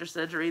I'm really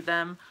interested to read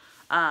them.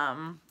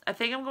 I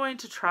think I'm going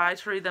to try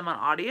to read them on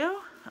audio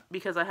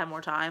because I have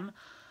more time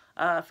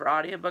for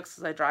audiobooks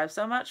because I drive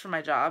so much for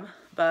my job.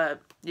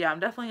 But yeah, I'm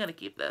definitely going to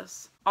keep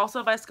this.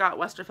 Also by Scott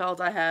Westerfeld,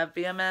 I have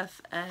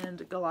Behemoth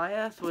and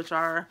Goliath, which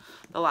are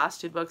the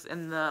last two books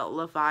in the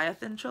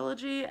Leviathan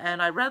trilogy.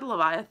 And I read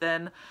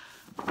Leviathan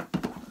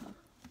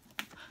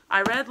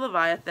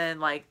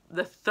like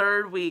the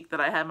third week that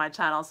I had my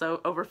channel,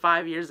 so over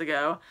 5 years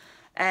ago.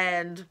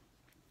 And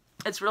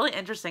it's really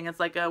interesting. It's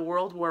like a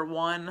World War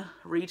I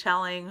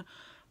retelling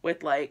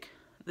with like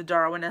the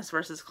Darwinists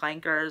versus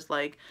clankers.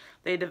 Like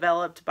they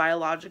developed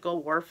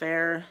biological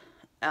warfare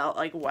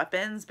like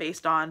weapons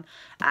based on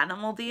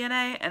animal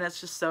DNA, and it's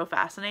just so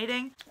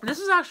fascinating. This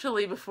was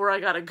actually before I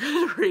got a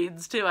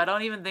Goodreads too. I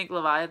don't even think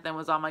Leviathan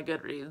was on my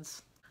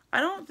Goodreads. I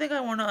don't think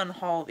I want to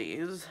unhaul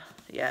these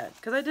yet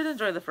because I did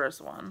enjoy the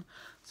first one.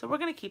 So we're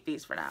going to keep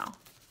these for now.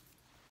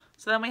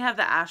 So then we have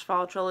the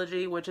Ashfall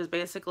trilogy, which is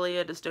basically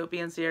a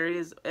dystopian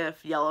series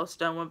if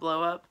Yellowstone would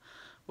blow up,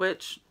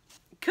 which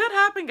could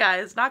happen,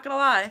 guys, not gonna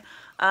lie.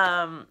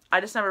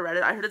 I just never read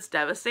it. I heard it's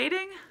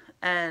devastating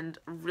and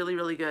really,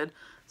 really good.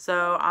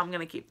 So I'm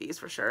gonna keep these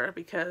for sure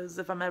because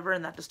if I'm ever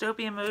in that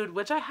dystopian mood,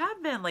 which I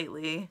have been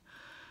lately,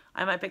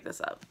 I might pick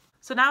this up.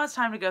 So now it's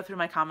time to go through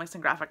my comics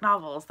and graphic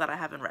novels that I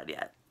haven't read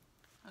yet.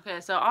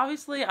 Okay, so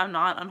obviously I'm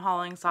not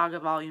unhauling Saga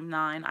Volume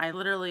 9.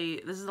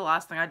 This is the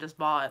last thing I just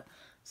bought.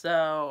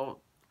 So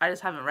I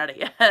just haven't read it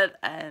yet,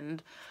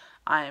 and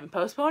I'm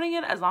postponing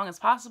it as long as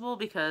possible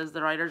because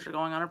the writers are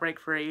going on a break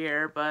for a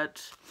year,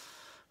 but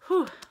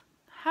whew,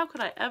 how could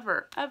I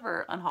ever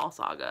unhaul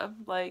Saga?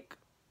 Like,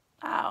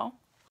 ow.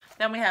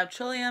 Then we have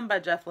Trillium by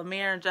Jeff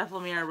Lemire. Jeff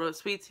Lemire wrote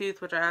Sweet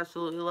Tooth, which I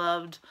absolutely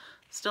loved.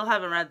 Still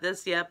haven't read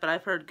this yet, but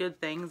I've heard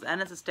good things,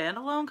 and it's a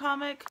standalone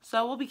comic,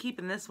 so we'll be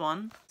keeping this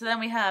one. So then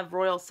we have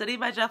Royal City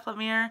by Jeff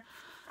Lemire.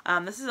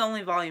 This is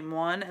only volume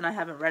 1, and I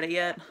haven't read it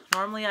yet.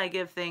 Normally I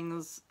give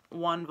things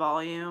 1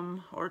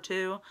 volume or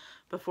 2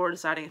 before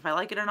deciding if I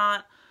like it or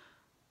not.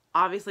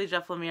 Obviously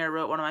Jeff Lemire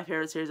wrote one of my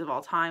favorite series of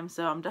all time,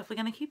 so I'm definitely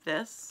going to keep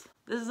this.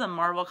 This is a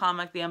Marvel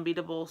comic, The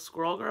Unbeatable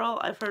Squirrel Girl.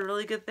 I've heard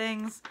really good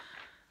things.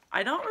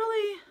 I don't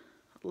really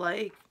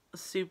like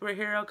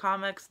superhero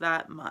comics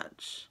that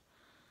much,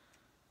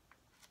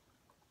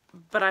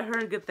 but I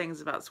heard good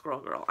things about Squirrel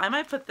Girl. I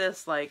might put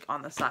this like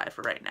on the side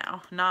for right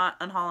now. Not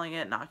unhauling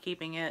it, not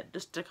keeping it,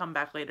 just to come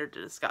back later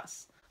to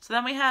discuss. So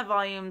then we have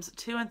volumes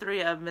 2 and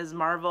 3 of Ms.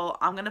 Marvel.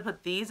 I'm going to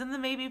put these in the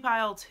maybe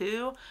pile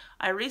too.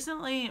 I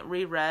recently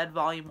reread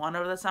volume 1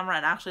 over the summer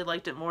and actually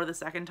liked it more the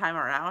second time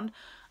around.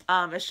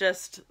 It's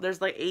just,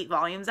 there's like 8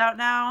 volumes out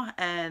now,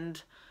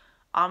 and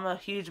I'm a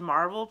huge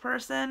Marvel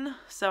person,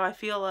 so I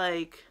feel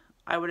like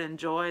I would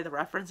enjoy the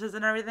references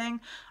and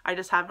everything. I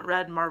just haven't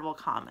read Marvel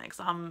comics.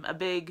 I'm a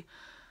big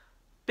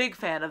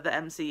fan of the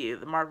MCU,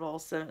 the Marvel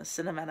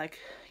Cinematic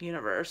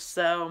Universe.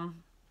 So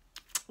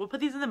we'll put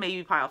these in the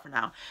maybe pile for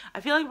now.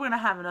 I feel like we're going to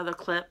have another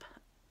clip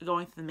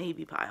going through the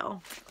maybe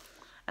pile,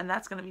 and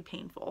that's going to be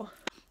painful.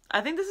 I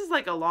think this is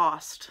like a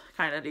Lost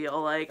kind of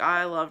deal. Like,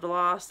 I loved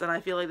Lost, and I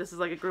feel like this is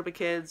like a group of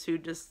kids who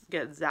just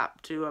get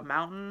zapped to a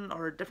mountain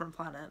or a different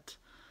planet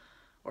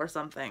or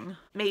something.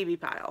 Maybe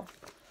pile.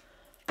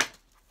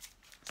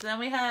 So then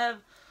we have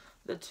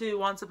the 2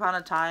 Once Upon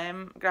a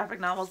Time graphic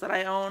novels that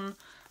I own.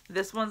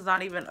 This one's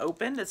not even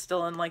opened. It's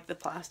still in like the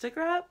plastic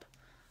wrap.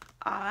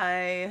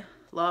 I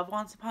love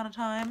Once Upon a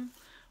Time.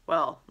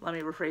 Well, let me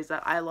rephrase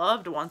that. I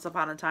loved Once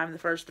Upon a Time the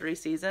first 3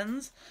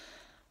 seasons.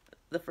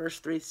 The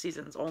first 3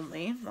 seasons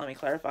only. Let me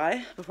clarify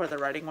before the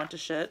writing went to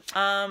shit.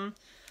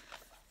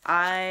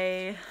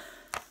 I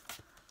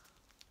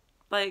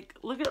like,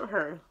 look at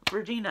her,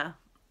 Regina,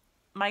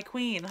 my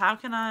queen. How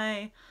can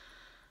I?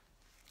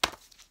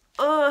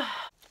 I'm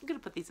gonna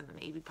put these in the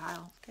maybe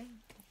pile. Okay.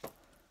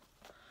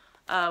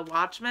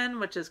 Watchmen,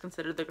 which is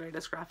considered the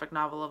greatest graphic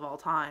novel of all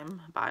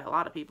time by a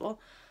lot of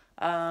people.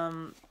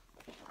 I'm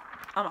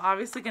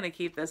obviously gonna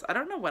keep this. I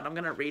don't know when I'm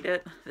gonna read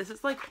it. This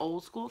is like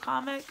old school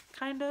comic,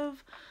 kind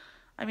of.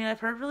 I mean,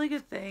 I've heard really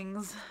good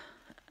things,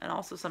 and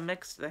also some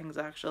mixed things,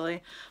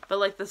 actually. But,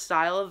 like, the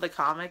style of the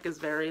comic is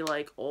very,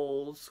 like,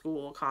 old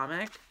school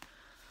comic.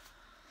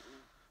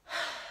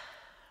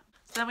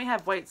 So then we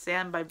have White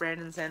Sand by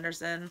Brandon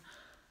Sanderson.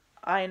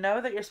 I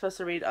know that you're supposed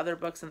to read other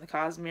books in the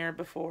Cosmere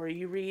before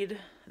you read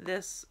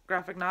this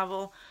graphic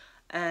novel,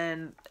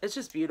 and it's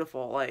just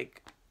beautiful.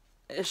 Like,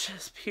 it's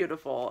just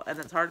beautiful, and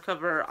it's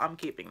hardcover. I'm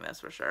keeping this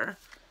for sure.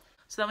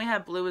 So then we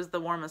have Blue is the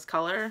Warmest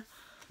Color.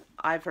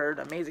 I've heard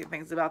amazing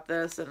things about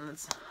this, and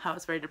it's how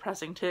it's very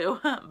depressing too,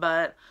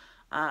 but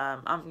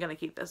I'm going to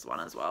keep this one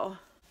as well.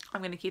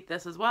 I'm going to keep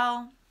this as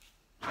well.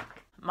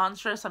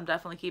 Monstrous, I'm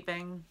definitely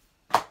keeping.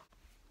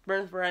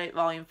 Birthright,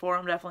 Volume 4,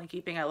 I'm definitely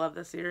keeping. I love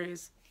this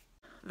series.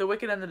 The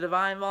Wicked and the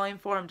Divine, Volume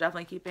 4, I'm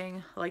definitely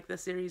keeping. I like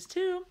this series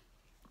too.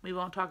 We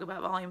won't talk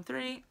about Volume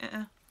 3.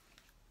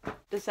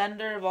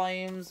 Descender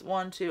volumes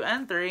 1, 2,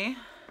 and 3.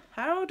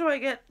 How do I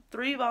get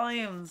 3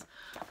 volumes?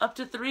 Up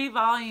to 3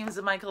 volumes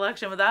in my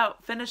collection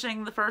without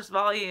finishing the first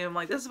volume.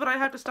 Like, this is what I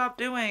have to stop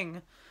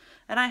doing.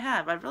 And I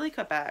have. I've really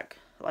cut back,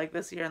 like,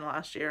 this year and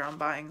last year on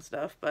buying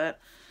stuff. But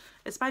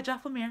it's by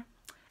Jeff Lemire.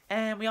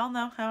 And we all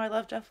know how I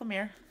love Jeff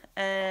Lemire.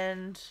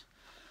 And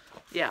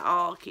yeah,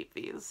 I'll keep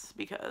these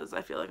because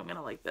I feel like I'm going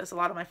to like this. A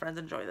lot of my friends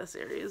enjoy this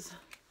series.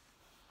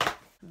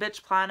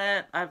 Bitch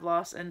Planet, I've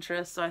lost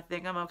interest, so I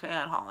think I'm okay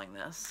on hauling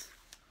this.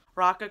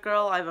 Rocket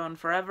Girl, I've owned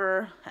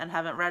forever and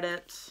haven't read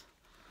it.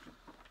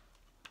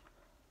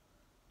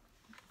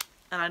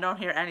 And I don't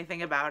hear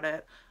anything about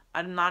it.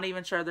 I'm not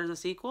even sure there's a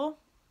sequel.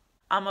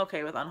 I'm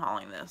okay with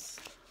unhauling this.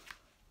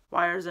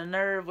 Wires and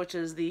Nerve, which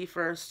is the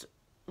first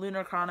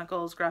Lunar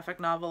Chronicles graphic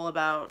novel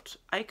about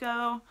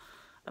Aiko.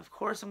 Of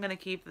course I'm going to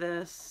keep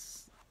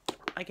this.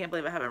 I can't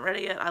believe I haven't read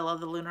it yet. I love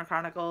the Lunar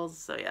Chronicles,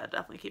 so yeah,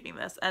 definitely keeping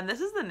this. And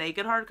this is the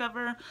naked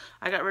hardcover.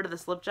 I got rid of the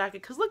slip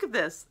jacket because look at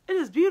this. It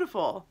is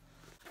beautiful.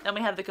 Then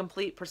we have the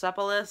complete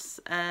Persepolis,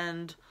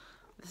 and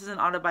this is an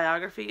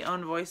autobiography,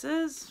 Own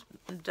Voices.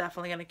 I'm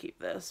definitely going to keep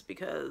this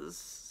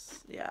because,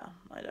 yeah,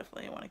 I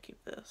definitely want to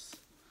keep this.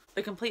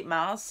 The Complete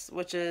Mouse,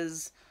 which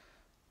is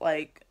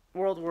like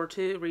World War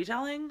II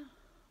retelling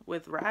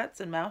with rats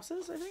and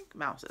mouses, I think.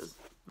 Mouses.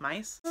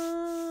 Mice.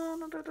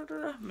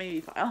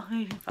 Maybe file.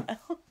 Maybe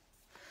file.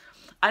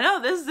 I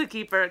know this is a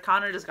keeper.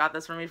 Connor just got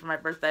this for me for my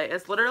birthday.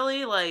 It's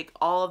literally like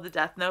all of the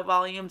Death Note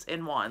volumes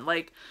in one.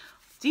 Like,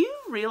 do you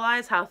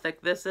realize how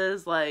thick this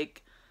is?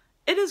 Like,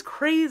 it is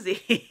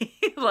crazy.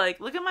 Like,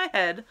 look at my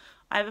head.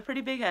 I have a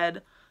pretty big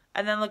head.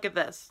 And then look at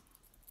this.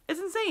 It's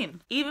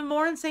insane. Even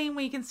more insane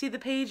when you can see the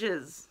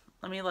pages.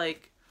 Let me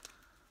like,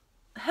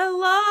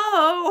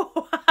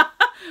 hello.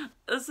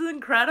 This is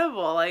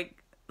incredible.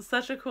 Like,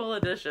 such a cool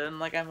edition.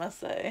 Like, I must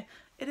say.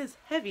 It is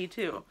heavy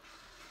too.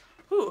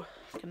 Whew.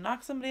 Can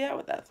knock somebody out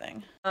with that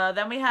thing.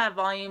 Then we have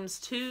volumes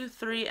 2,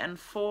 3, and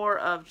 4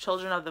 of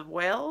Children of the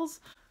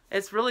Whales.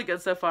 It's really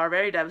good so far,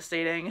 very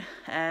devastating,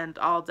 and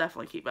I'll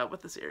definitely keep up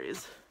with the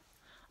series.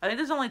 I think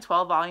there's only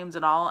 12 volumes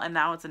in all, and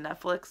now it's a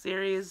Netflix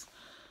series,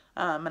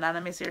 an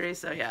anime series,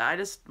 so yeah, I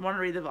just want to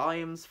read the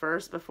volumes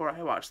first before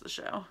I watch the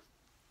show.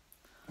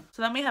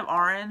 So then we have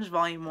Orange,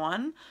 volume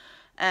 1,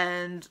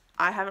 and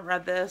I haven't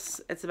read this.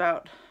 It's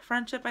about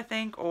friendship, I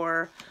think,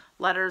 or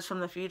letters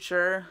from the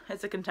future.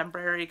 It's a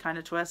contemporary kind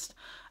of twist.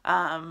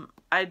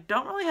 I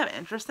don't really have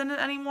interest in it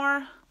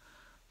anymore,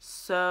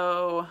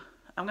 so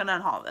I'm gonna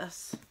unhaul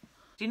this.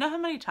 Do you know how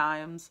many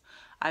times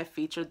I've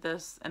featured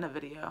this in a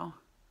video?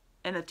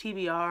 In a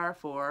TBR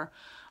for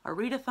a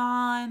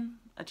readathon,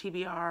 a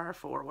TBR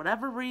for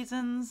whatever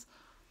reasons.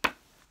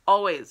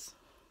 Always.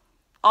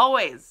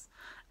 Always.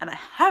 And I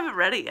haven't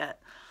read it yet.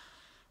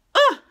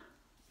 Ugh!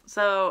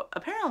 So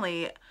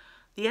apparently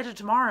The Edge of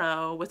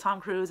Tomorrow with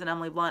Tom Cruise and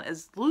Emily Blunt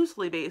is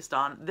loosely based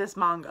on this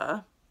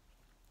manga,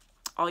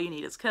 All You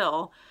Need Is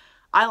Kill.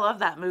 I love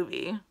that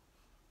movie.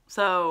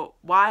 So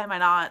why am I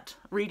not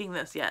reading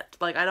this yet?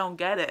 Like, I don't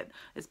get it.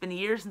 It's been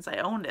years since I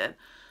owned it.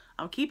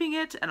 I'm keeping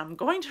it and I'm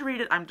going to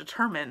read it. I'm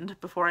determined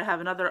before I have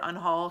another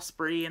unhaul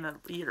spree in a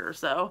year or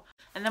so.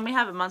 And then we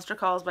have Monster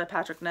Calls by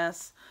Patrick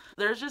Ness.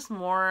 There's just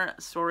more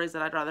stories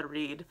that I'd rather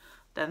read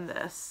than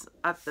this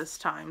at this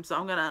time. So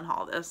I'm going to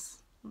unhaul this.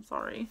 I'm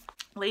sorry.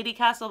 Lady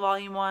Castle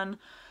Volume 1.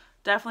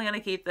 Definitely going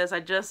to keep this.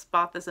 I just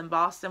bought this in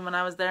Boston when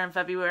I was there in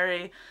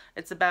February.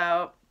 It's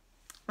about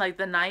like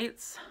the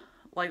knights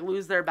like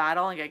lose their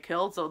battle and get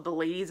killed. So the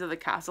ladies of the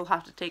castle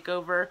have to take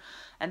over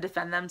and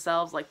defend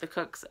themselves, like the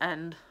cooks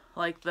and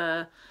like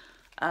the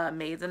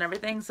maids and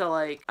everything. So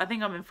like I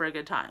think I'm in for a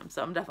good time.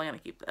 So I'm definitely going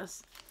to keep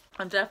this.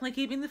 I'm definitely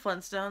keeping the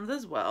Flintstones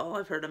as well.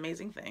 I've heard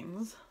amazing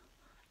things.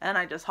 And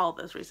I just hauled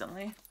this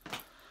recently.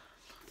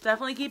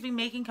 Definitely keeping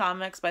Making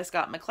Comics by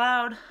Scott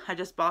McCloud. I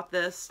just bought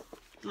this.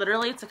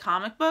 Literally, it's a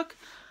comic book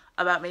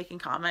about making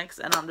comics,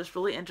 and I'm just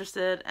really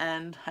interested,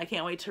 and I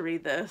can't wait to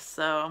read this,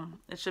 so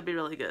it should be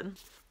really good.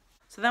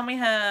 So then we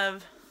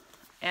have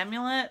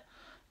Amulet,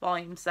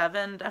 Volume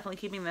 7. Definitely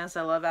keeping this.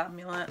 I love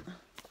Amulet.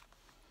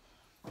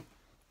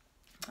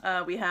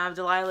 We have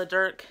Delilah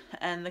Dirk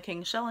and the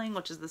King Shilling,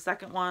 which is the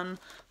second one.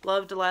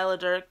 Love Delilah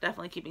Dirk.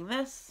 Definitely keeping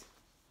this.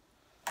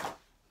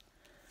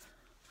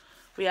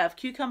 We have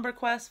Cucumber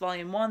Quest,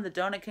 Volume 1, The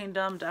Donut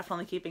Kingdom,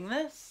 definitely keeping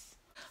this.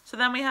 So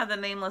then we have The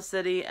Nameless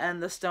City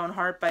and The Stone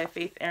Heart by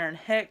Faith Erin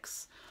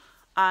Hicks.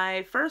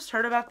 I first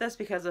heard about this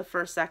because of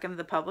First Second,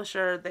 the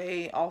publisher.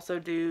 They also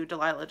do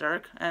Delilah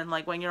Dirk, and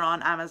like when you're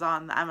on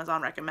Amazon, the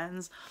Amazon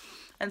recommends.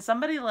 And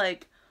somebody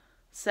like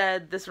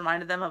said this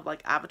reminded them of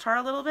like Avatar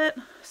a little bit,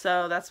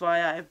 so that's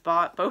why I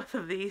bought both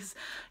of these.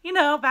 You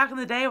know, back in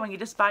the day when you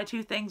just buy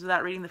 2 things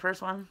without reading the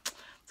first one.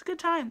 It's a good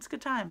time. It's a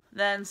good time.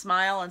 Then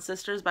Smile and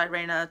Sisters by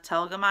Raina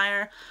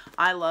Telgemeier.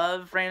 I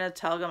love Raina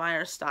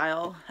Telgemeier's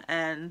style,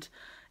 and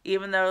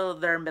even though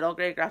they're middle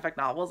grade graphic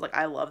novels, like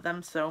I love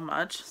them so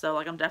much. So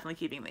like I'm definitely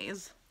keeping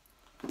these.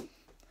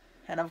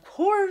 And of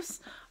course,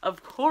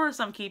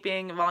 I'm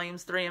keeping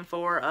volumes 3 and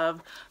 4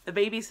 of the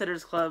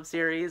Babysitter's Club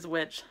series,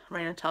 which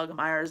Raina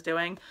Telgemeier is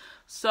doing.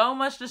 So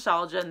much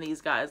nostalgia in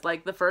these guys.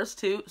 Like the first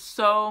two,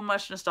 so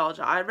much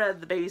nostalgia. I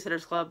read the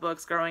Babysitter's Club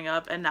books growing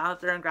up, and now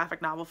that they're in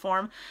graphic novel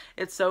form,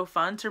 it's so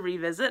fun to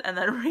revisit and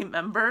then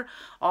remember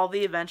all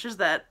the adventures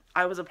that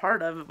I was a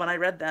part of when I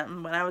read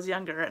them when I was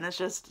younger. And it's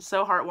just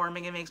so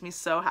heartwarming. It makes me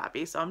so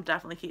happy. So I'm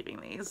definitely keeping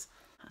these.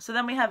 So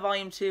then we have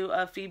volume 2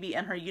 of Phoebe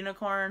and Her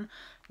Unicorn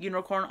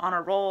on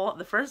a Roll.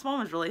 The first one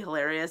was really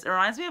hilarious. It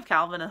reminds me of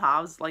Calvin and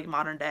Hobbes, like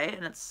modern day,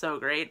 and it's so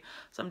great.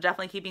 So I'm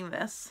definitely keeping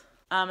this.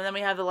 And then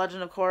we have The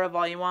Legend of Korra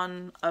volume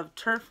 1 of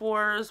Turf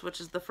Wars, which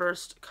is the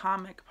first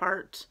comic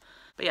part.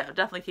 But yeah,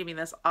 definitely keeping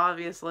this,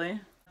 obviously.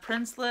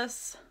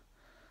 Princeless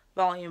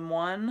volume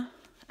 1,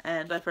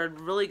 and I've heard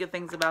really good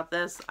things about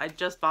this. I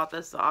just bought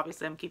this, so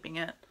obviously I'm keeping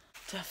it.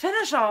 To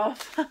finish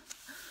off,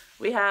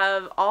 we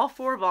have all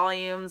 4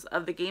 volumes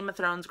of the Game of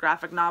Thrones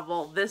graphic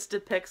novel. This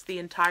depicts the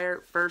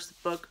entire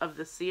first book of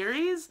the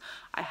series.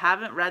 I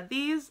haven't read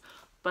these,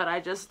 but I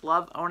just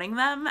love owning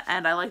them,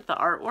 and I like the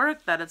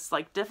artwork, that it's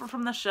like different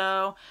from the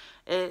show.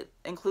 It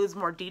includes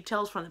more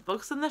details from the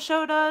books than the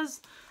show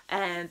does,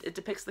 and it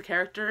depicts the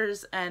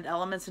characters and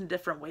elements in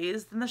different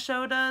ways than the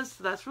show does.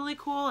 So that's really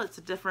cool. It's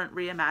a different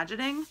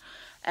reimagining,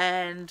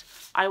 and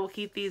I will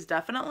keep these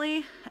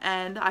definitely.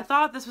 And I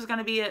thought this was going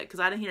to be it because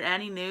I didn't hear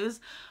any news.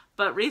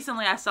 But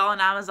recently I saw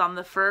on Amazon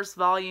the first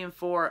volume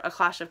for A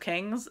Clash of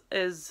Kings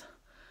is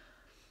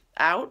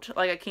out.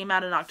 Like, it came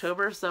out in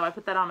October, so I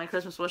put that on my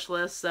Christmas wish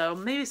list. So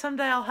maybe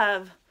someday I'll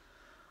have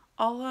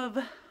all of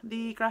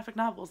the graphic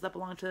novels that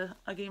belong to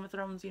a Game of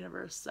Thrones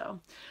universe.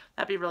 So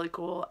that'd be really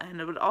cool. And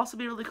it would also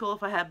be really cool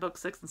if I had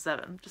books 6 and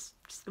 7. Just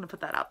gonna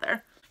put that out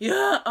there.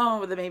 Yeah.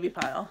 Oh, the maybe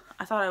pile.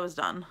 I thought I was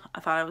done.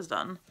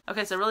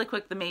 Okay, so really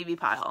quick, the maybe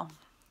pile.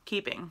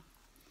 Keeping.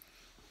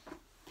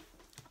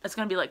 It's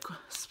going to be like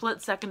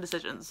split-second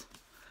decisions.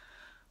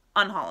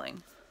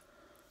 Unhauling.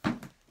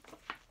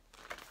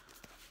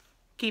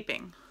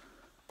 Keeping.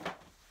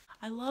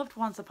 I loved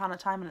Once Upon a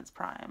Time in its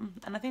prime,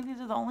 and I think these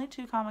are the only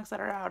 2 comics that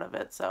are out of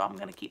it, so I'm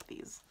going to keep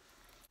these.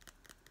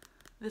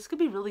 This could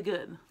be really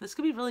good. This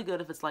could be really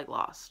good if it's like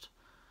Lost.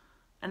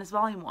 And it's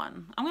volume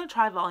 1. I'm going to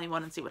try volume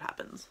 1 and see what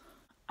happens.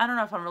 I don't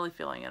know if I'm really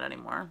feeling it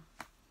anymore.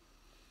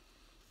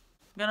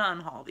 I'm going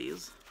to unhaul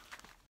these.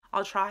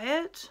 I'll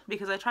try it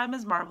because I tried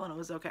Ms. Marvel and it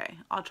was okay.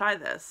 I'll try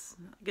this.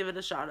 Give it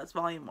a shot. It's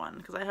volume 1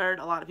 because I heard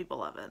a lot of people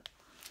love it.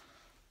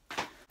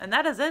 And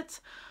that is it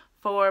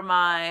for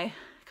my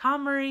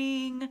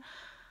KonMari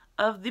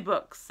of the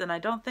books. And I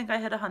don't think I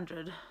hit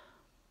 100.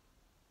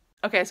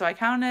 Okay, so I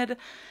counted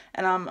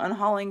and I'm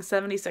unhauling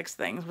 76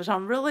 things, which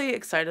I'm really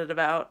excited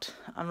about.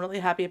 I'm really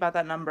happy about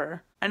that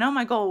number. I know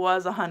my goal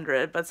was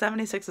 100, but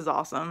 76 is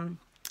awesome.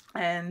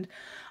 And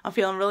I'm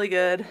feeling really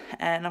good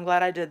and I'm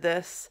glad I did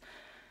this.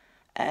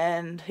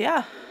 And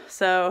yeah,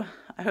 so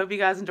I hope you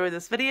guys enjoyed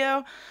this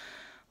video.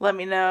 Let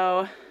me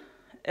know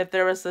if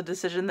there was a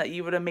decision that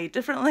you would have made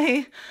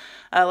differently.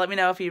 Let me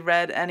know if you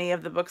read any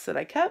of the books that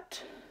I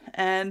kept.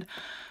 And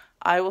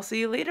I will see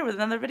you later with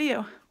another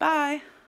video. Bye!